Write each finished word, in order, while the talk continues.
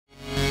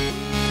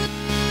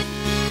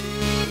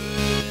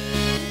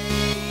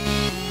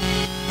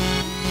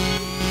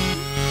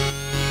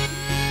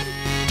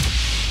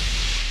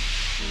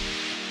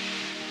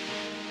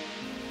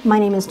My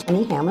name is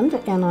Tenney Hammond,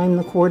 and I'm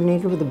the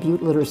coordinator of the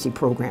Butte Literacy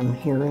Program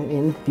here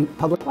in Butte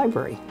Public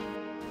Library.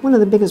 One of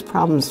the biggest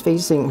problems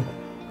facing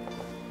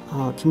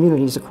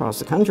communities across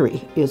the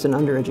country is an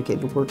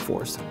undereducated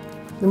workforce.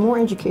 The more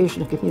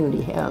education a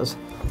community has,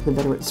 the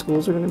better its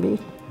schools are going to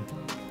be,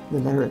 the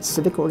better its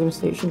civic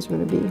organizations are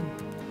going to be,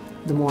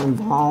 the more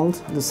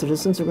involved the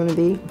citizens are going to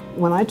be.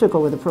 When I took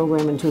over the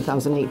program in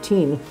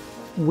 2018,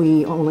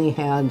 we only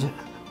had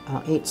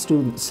 8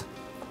 students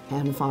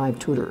and 5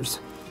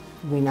 tutors.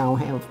 We now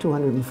have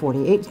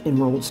 248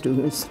 enrolled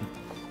students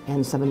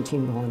and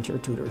 17 volunteer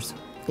tutors.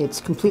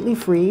 It's completely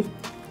free.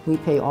 We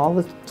pay all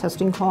the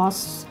testing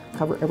costs,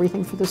 cover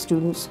everything for the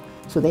students,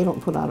 so they don't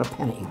put out a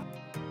penny.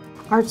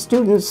 Our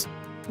students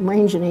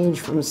range in age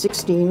from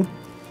 16.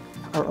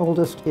 Our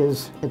oldest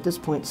is, at this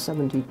point,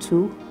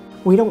 72.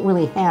 We don't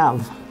really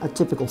have a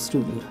typical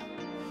student.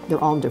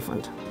 They're all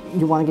different.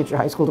 You want to get your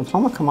high school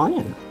diploma? Come on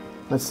in.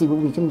 Let's see what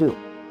we can do.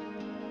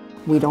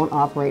 We don't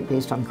operate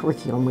based on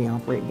curriculum, we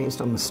operate based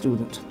on the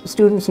student.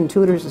 Students and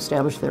tutors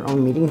establish their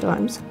own meeting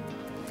times.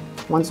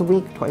 Once a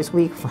week, twice a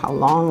week, for how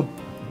long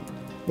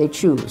they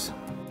choose.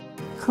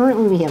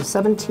 Currently we have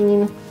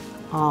 17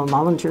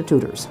 volunteer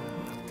tutors,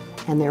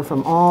 and they're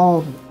from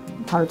all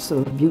parts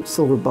of the Butte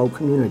Silver Bow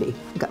community.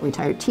 We've got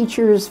retired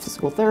teachers,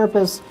 physical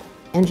therapists,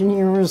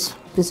 engineers,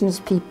 business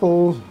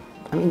people,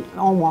 I mean,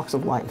 all walks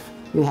of life.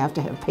 You have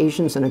to have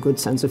patience and a good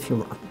sense of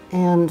humor,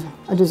 and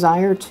a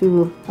desire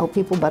to help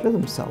people better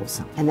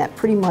themselves. And that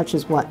pretty much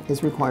is what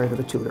is required of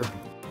a tutor.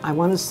 I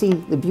want to see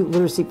the Butte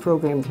Literacy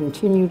Program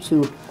continue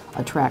to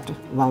attract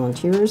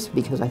volunteers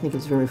because I think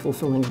it's very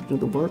fulfilling to do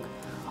the work.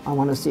 I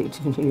want to see it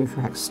to continue to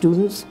attract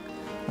students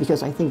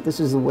because I think this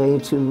is a way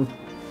to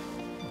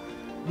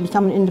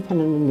become an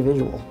independent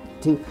individual,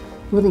 to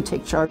really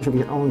take charge of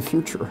your own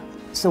future.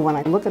 So when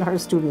I look at our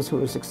students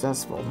who are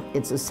successful,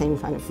 it's the same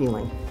kind of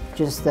feeling,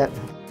 just that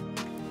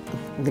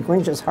the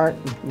Grinch's heart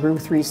grew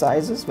 3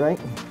 sizes, right?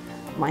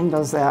 Mine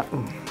does that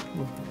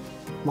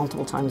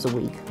multiple times a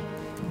week.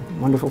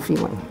 Wonderful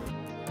feeling.